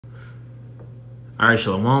All right,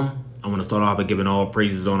 Shalom. I want to start off by giving all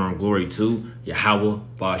praises, honor, and glory to Yahweh,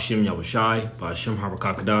 Ba'ashem Yahushai, Ba'ashem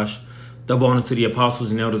Harakakadash. Double honor to the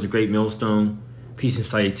apostles and elders of Great Millstone. Peace and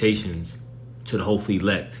salutations to the hopefully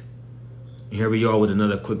elect. And here we are with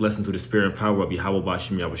another quick lesson to the spirit and power of Yahweh,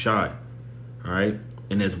 Ba'ashem Yahushai. All right?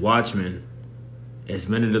 And as watchmen, as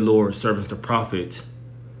men of the Lord, servants to prophets,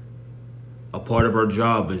 a part of our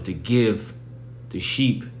job is to give the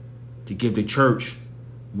sheep, to give the church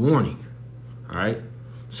warning. All right.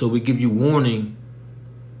 So we give you warning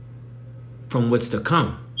from what's to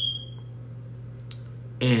come.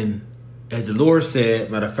 And as the Lord said,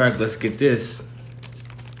 matter of fact, let's get this.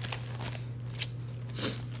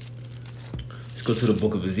 Let's go to the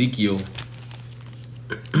book of Ezekiel,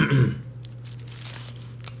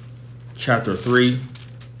 chapter 3.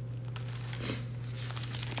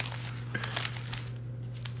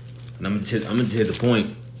 And I'm gonna just hit the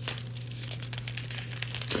point.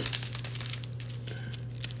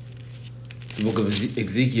 The book of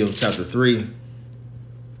Ezekiel, chapter 3,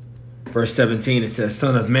 verse 17, it says,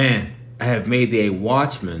 Son of man, I have made thee a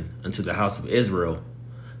watchman unto the house of Israel.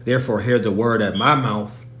 Therefore hear the word at my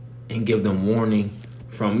mouth and give them warning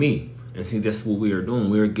from me. And see, that's what we are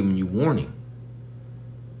doing. We are giving you warning.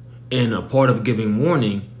 And a part of giving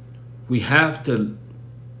warning, we have to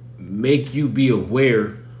make you be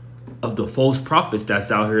aware of the false prophets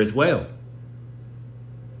that's out here as well.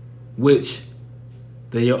 Which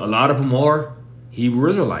a lot of them are Hebrew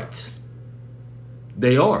Israelites.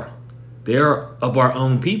 They are. They are of our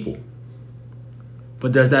own people.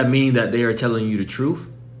 But does that mean that they are telling you the truth?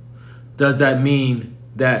 Does that mean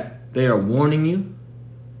that they are warning you?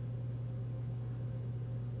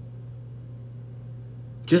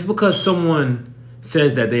 Just because someone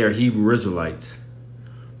says that they are Hebrew Israelites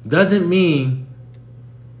doesn't mean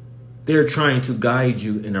they're trying to guide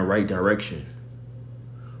you in the right direction.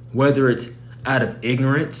 Whether it's out of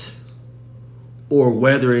ignorance or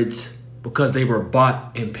whether it's because they were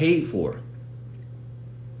bought and paid for.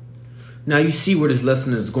 Now you see where this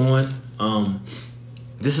lesson is going.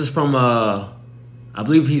 This is from, I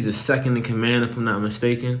believe he's the second in command, if I'm not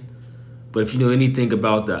mistaken. But if you know anything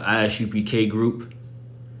about the ISUPK group,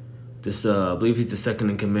 this I believe he's the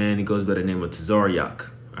second in command. He goes by the name of Tazaryak.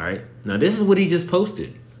 All right. Now this is what he just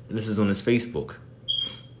posted. And this is on his Facebook.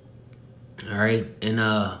 All right. And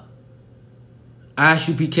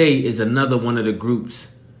ISUPK is another one of the groups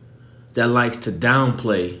that likes to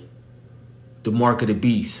downplay the mark of the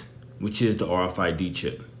beast, which is the RFID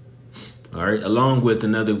chip. All right, along with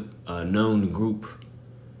another known group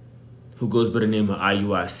who goes by the name of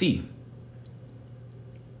IUIC.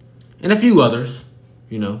 And a few others,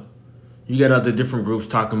 you know. You got other different groups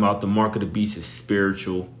talking about the mark of the beast is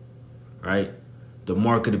spiritual, right? The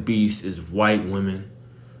mark of the beast is white women.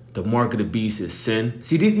 The mark of the beast is sin.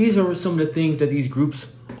 See, these are some of the things that these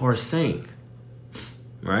groups are saying,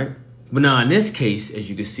 right? But now in this case, as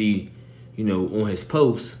you can see, you know, on his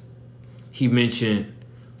post, he mentioned,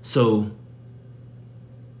 so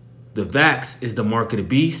the vax is the mark of the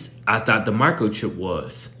beast. I thought the microchip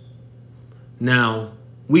was. Now,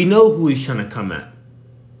 we know who he's trying to come at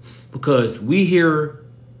because we here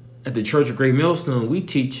at the Church of Great Millstone, we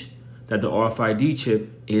teach that the RFID chip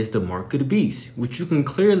is the mark of the beast, which you can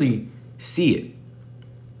clearly see it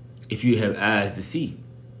if you have eyes to see.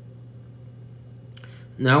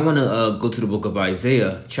 Now I want to go to the book of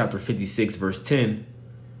Isaiah, chapter 56, verse 10.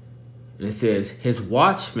 And it says, His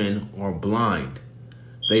watchmen are blind.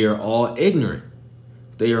 They are all ignorant.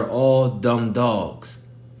 They are all dumb dogs.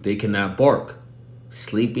 They cannot bark,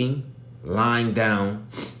 sleeping, lying down,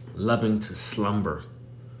 loving to slumber.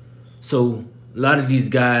 So a lot of these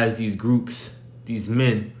guys, these groups, these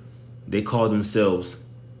men, they call themselves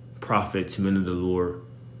prophets, men of the Lord,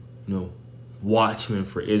 you know, watchmen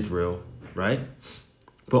for Israel, right?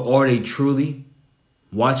 But are they truly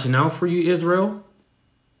watching out for you, Israel?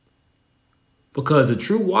 Because a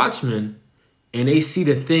true watchman, and they see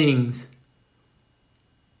the things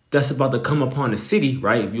that's about to come upon the city,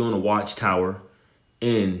 right? If you're on a watchtower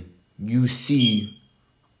and you see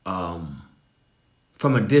from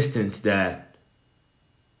a distance that,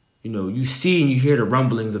 you know, you see and you hear the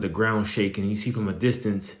rumblings of the ground shaking. You see from a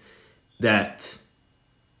distance that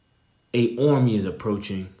an army is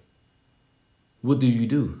approaching. What do?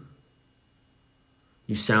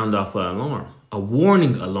 You sound off an alarm, a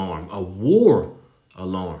warning alarm, a war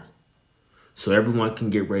alarm. So everyone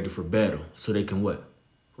can get ready for battle. So they can what?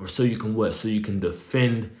 Or so you can what? So you can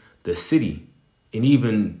defend the city and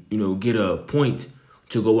even, you know, get a point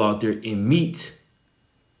to go out there and meet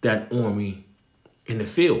that army in the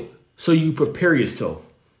field. So you prepare yourself,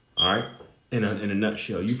 all right? In a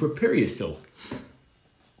nutshell, you prepare yourself,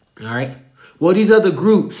 all right? Well, these other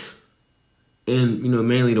groups, and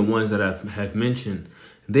mainly the ones that I have mentioned,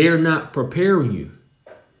 they are not preparing you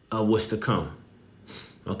of what's to come.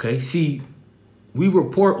 Okay, see, we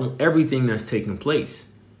report on everything that's taking place,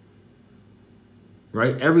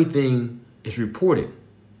 right? Everything is reported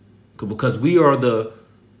because we are the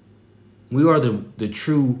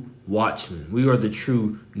true watchmen. We are the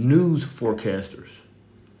true news forecasters.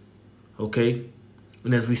 Okay,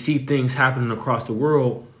 and as we see things happening across the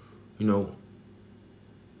world,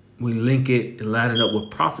 we link it and line it up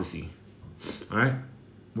with prophecy. All right,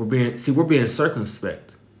 we're being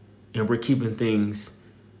circumspect, and we're keeping things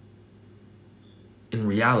in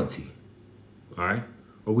reality. All right,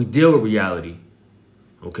 or we deal with reality.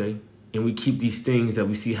 Okay, and we keep these things that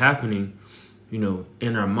we see happening,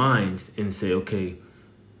 in our minds and say, okay,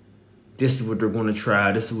 this is what they're going to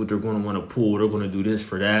try. This is what they're going to want to pull. They're going to do this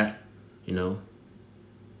for that,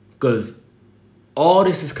 because all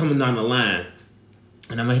this is coming down the line.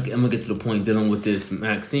 And I'm gonna get to the point dealing with this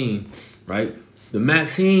Maxine, right? The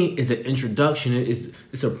Maxine is an introduction.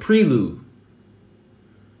 It's a prelude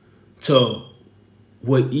to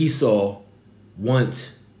what Esau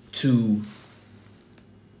wants to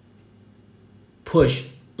push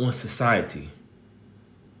on society,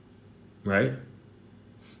 right?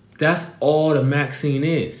 That's all the Maxine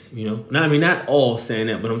is, not all saying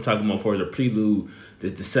that, but I'm talking about for the prelude, to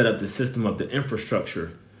set up the system of the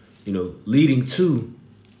infrastructure, leading to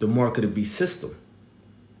the mark of the beast system.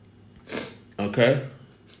 Okay?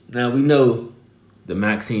 Now we know the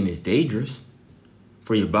Maxine is dangerous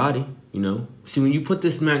for your body, See, when you put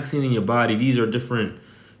this Maxine in your body, these are different,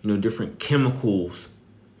 different chemicals,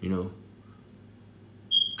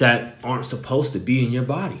 that aren't supposed to be in your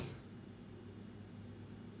body.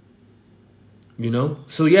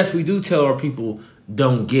 So yes, we do tell our people,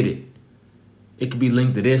 don't get it. It could be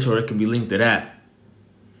linked to this or it could be linked to that.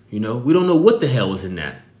 We don't know what the hell is in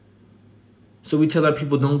that. So we tell our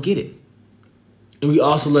people, don't get it. And we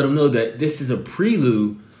also let them know that this is a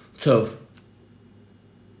prelude to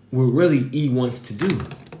what really E wants to do.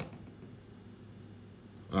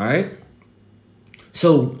 All right?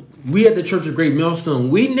 So we at the Church of Great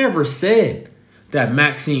Millstone, we never said that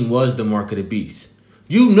Maxine was the mark of the beast.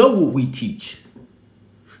 You know what we teach.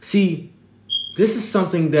 See, this is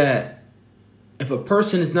something that if a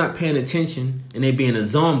person is not paying attention and they being a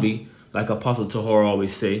zombie, like Apostle Tahor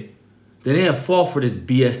always say, then they fall for this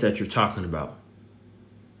BS that you're talking about.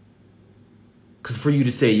 Because for you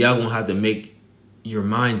to say, y'all gonna have to make your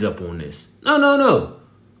minds up on this. No.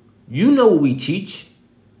 You know what we teach.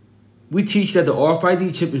 We teach that the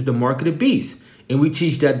RFID chip is the mark of the beast. And we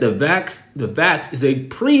teach that the vax is a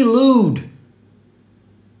prelude.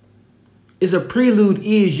 It's a prelude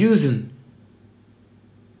E is using,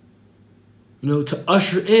 to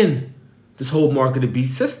usher in this whole mark of the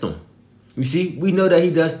beast system. You see, we know that he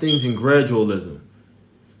does things in gradualism.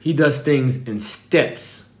 He does things in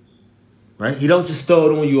steps, right? He don't just throw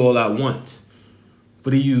it on you all at once,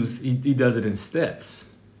 but he does it in steps.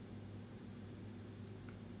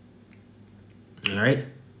 All right.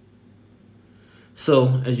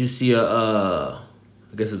 So as you see, I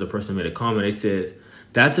guess as a person made a comment, they said,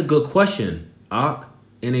 that's a good question, Ak,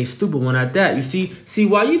 and a stupid one at that. You see,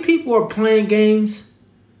 while you people are playing games,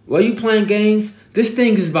 this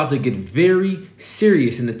thing is about to get very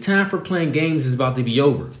serious, and the time for playing games is about to be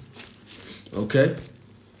over. Okay?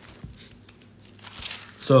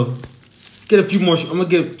 So, get a few more. I'm going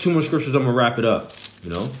to get 2 more scriptures. I'm going to wrap it up,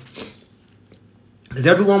 Because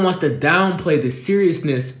everyone wants to downplay the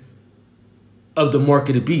seriousness of the mark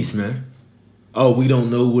of the beast, man. Oh, we don't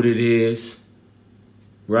know what it is,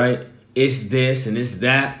 right? It's this and it's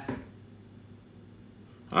that.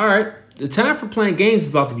 All right. The time for playing games is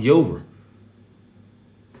about to be over.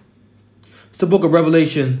 It's the book of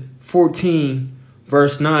Revelation 14,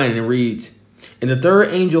 verse 9, and it reads, and the third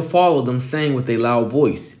angel followed them, saying with a loud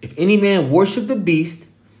voice, if any man worship the beast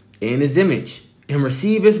and his image, and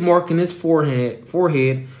receive his mark in his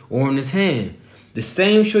forehead or in his hand, the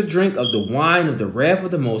same shall drink of the wine of the wrath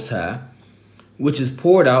of the Most High, which is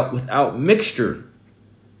poured out without mixture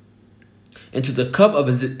into the cup of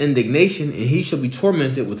his indignation, and he shall be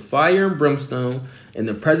tormented with fire and brimstone in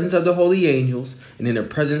the presence of the holy angels and in the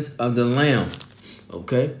presence of the Lamb.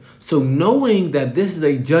 Okay? So knowing that this is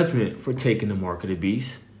a judgment for taking the mark of the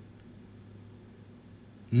beast,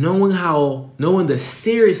 knowing the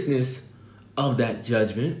seriousness of that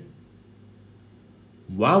judgment,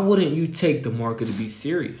 why wouldn't you take the mark of the beast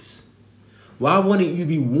serious? Why wouldn't you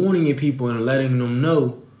be warning your people and letting them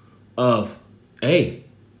know of, hey,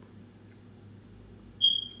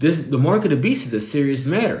 the mark of the beast is a serious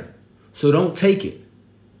matter, so don't take it.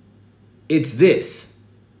 It's this.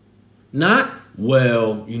 Not,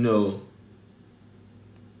 well, you know,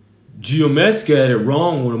 GMS got it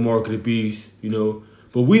wrong with the mark of the beast, you know,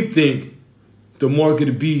 but we think the mark of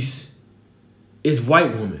the beast is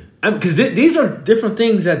white woman. Because these are different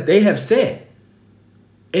things that they have said.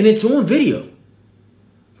 And it's on video.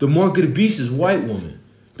 The mark of the beast is white woman.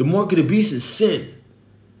 The mark of the beast is sin.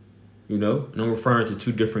 You know, and I'm referring to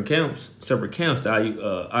two different camps, separate camps, the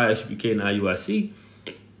ISUPK and the IUIC.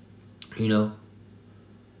 You know,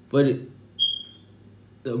 but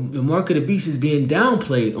the mark of the beast is being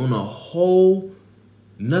downplayed on a whole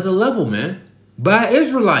nother level, man, by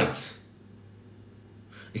Israelites.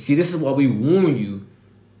 And see, this is why we warn you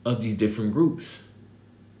of these different groups.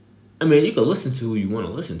 I mean, you can listen to who you want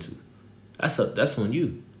to listen to. That's on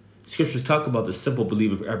you. Scriptures talk about the simple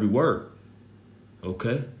believer of every word.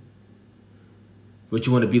 Okay? But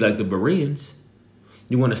you want to be like the Bereans.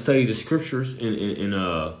 You want to study the scriptures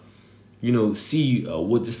and you know, see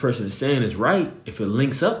what this person is saying is right if it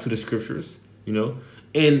links up to the scriptures, you know.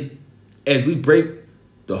 And as we break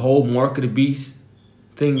the whole mark of the beast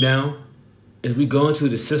thing down, as we go into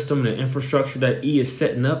the system and the infrastructure that E is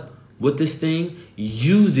setting up with this thing,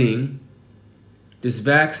 using this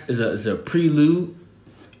vax as a prelude,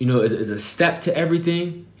 you know, as a step to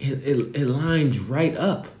everything, it lines right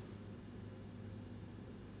up.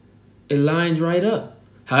 It lines right up.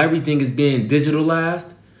 How everything is being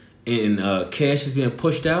digitalized and cash is being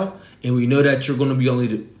pushed out, and we know that you're going to be only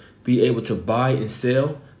to be able to buy and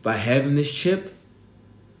sell by having this chip.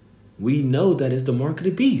 We know that is the mark of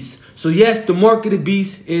the beast. So yes, the mark of the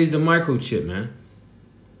beast is the microchip, man.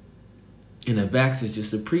 And the vax is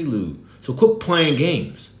just a prelude. So quit playing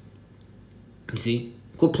games. You see?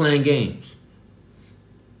 Quit playing games.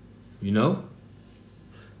 You know?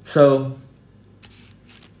 So,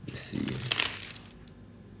 let's see.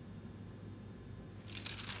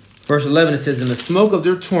 Verse 11, it says, "And the smoke of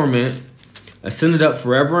their torment ascended up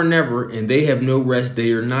forever and ever, and they have no rest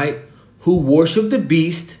day or night, who worship the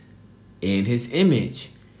beast in his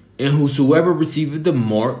image, and whosoever receiveth the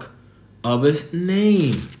mark of his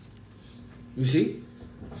name." You see?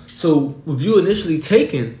 So with you initially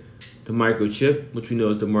taking the microchip, which we know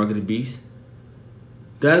is the mark of the beast,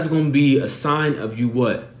 that is going to be a sign of you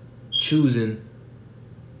what? Choosing.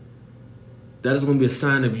 That is going to be a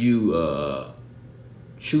sign of you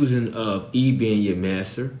choosing of E being your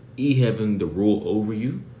master, E having the rule over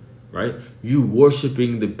you, right? You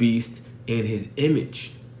worshiping the beast in his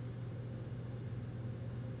image.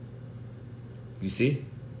 You see?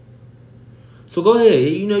 So go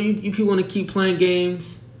ahead. You know, you people want to keep playing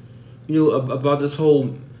games, you know, about this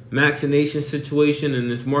whole vaccination situation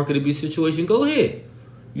and this mark of the beast situation. Go ahead.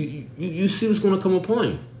 You see what's going to come upon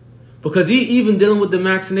you. Because even dealing with the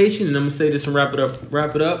vaccination, and I'm going to say this and wrap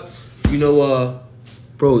it up. You know,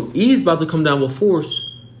 bro, E's about to come down with force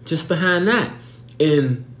just behind that.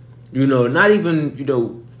 And, you know, not even, you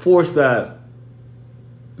know, force by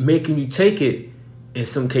making you take it in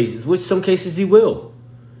some cases, which some cases he will.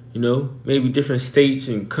 You know, maybe different states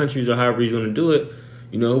and countries or however he's going to do it,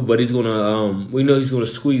 you know, but he's going to, we know he's going to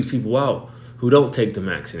squeeze people out who don't take the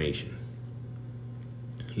vaccination.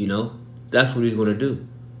 You know, that's what he's going to do.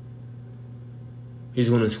 He's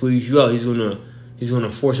going to squeeze you out. He's going to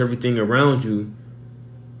force everything around you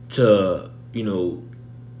to, you know,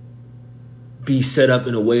 be set up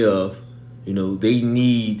in a way of, you know, they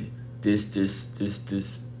need this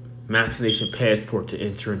vaccination passport to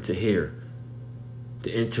enter into here,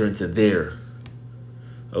 to enter into there,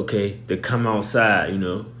 okay, to come outside, you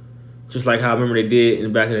know, just like how I remember they did in the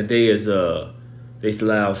back in the day as they used to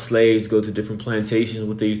allow slaves to go to different plantations.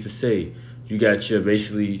 What they used to say, you got your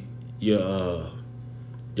basically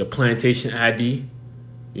your plantation ID,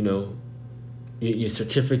 you know, your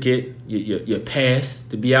certificate, your pass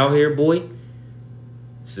to be out here, boy.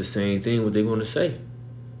 It's the same thing what they're going to say,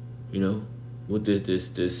 you know, with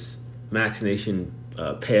this vaccination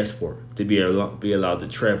passport to be allowed to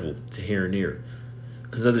travel to here and there.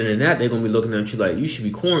 Because other than that, they're going to be looking at you like you should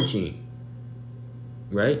be quarantined,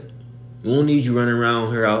 right? We won't need you running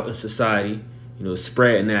around here out in society, you know,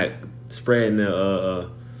 spreading the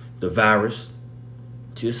virus.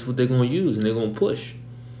 Just what they're going to use and they're going to push.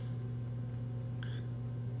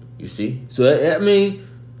 You see? So, I mean,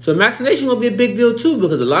 so vaccination going to be a big deal too,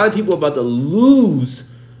 because a lot of people are about to lose,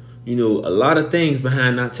 you know, a lot of things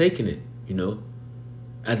behind not taking it, you know.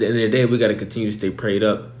 At the end of the day, we got to continue to stay prayed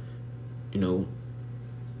up, you know,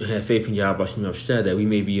 and have faith in Yahweh Shemel that we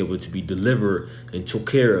may be able to be delivered and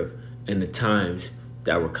took care of in the times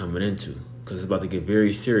that we're coming into. Because it's about to get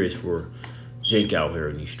very serious for Jake out here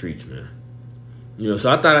in these streets, man. You know,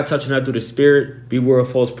 so I thought I'd touch on that through the spirit. Beware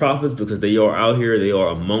of false prophets, because they are out here. They are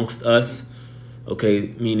amongst us.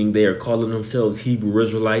 Okay, meaning they are calling themselves Hebrew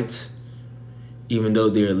Israelites, even though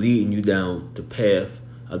they're leading you down the path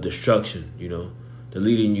of destruction. They're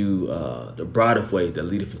leading you the broadest way that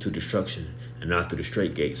leadeth into destruction and not through the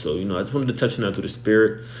straight gate. So, I just wanted to touch on that through the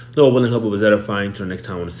spirit. Lord willing, hope it was edifying. Till next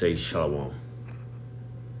time, I want to say shalom.